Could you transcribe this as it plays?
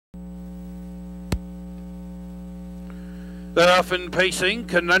They're off in pacing.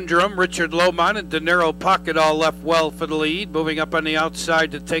 Conundrum, Richard LAUXMONT, and De Niro Pocket all left well for the lead. Moving up on the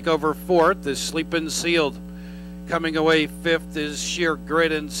outside to take over fourth is Sleepin' Sealed. Coming away fifth is Sheer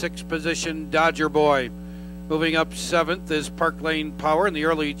Grit. In sixth position, Dodger Boy. Moving up seventh is Park Lane Power, and the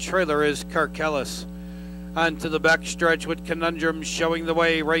early trailer is Carkellis. On to the backstretch with Conundrum showing the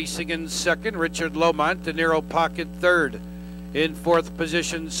way. Racing in second, Richard LAUXMONT, De Niro Pocket third. In fourth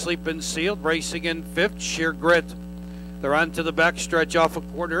position, Sleepin' Sealed. Racing in fifth, Sheer Grit. They're on to the backstretch off a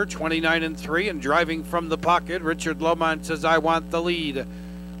quarter, 29 and 3, and driving from the pocket. Richard LAUXMONT says, I want the lead.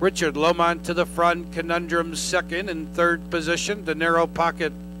 Richard LAUXMONT to the front, Conundrum second. In third position, De Niro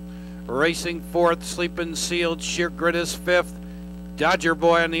Pocket. Racing fourth, Sleepin' Sealed. Sheer Grit is fifth. Dodger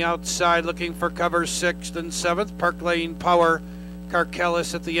Boy on the outside looking for cover sixth and seventh. Park Lane Power,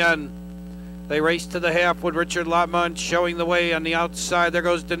 Carkellis at the end. They race to the half with Richard LAUXMONT showing the way on the outside. There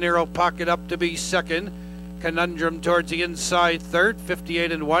goes De Niro Pocket up to be second. Conundrum towards the inside third,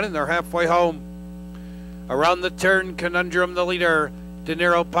 58 and 1, and they're halfway home. Around the turn, Conundrum the leader. De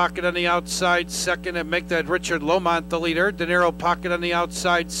Niro Pocket on the outside second, and make that Richard LAUXMONT the leader. De Niro Pocket on the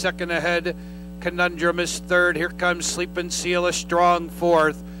outside second ahead. Conundrum is third. Here comes Sleepin' Sealed, a strong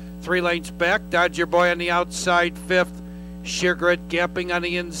fourth. 3 lengths back, Dodger Boy on the outside fifth. Sheer Grit gapping on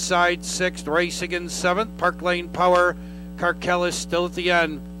the inside sixth. Racing in seventh, Park Lane Power. Carkellis still at the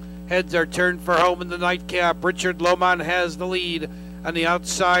end. Heads are turned for home in the nightcap. Richard LAUXMONT has the lead. On the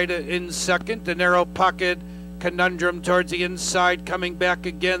outside in second, De Niro Pocket. Conundrum towards the inside, coming back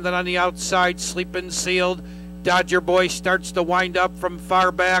again. Then on the outside, Sleepin' Sealed. Dodger Boy starts to wind up from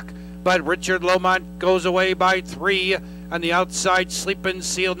far back, but Richard LAUXMONT goes away by 3. On the outside, Sleepin'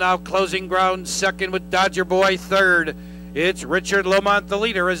 Sealed now closing ground second with Dodger Boy third. It's Richard LAUXMONT the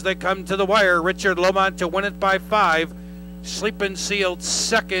leader as they come to the wire. Richard LAUXMONT to win it by 5. Sleepin' Sealed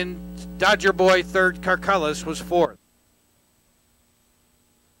second, Dodger Boy third, Carkellis was fourth.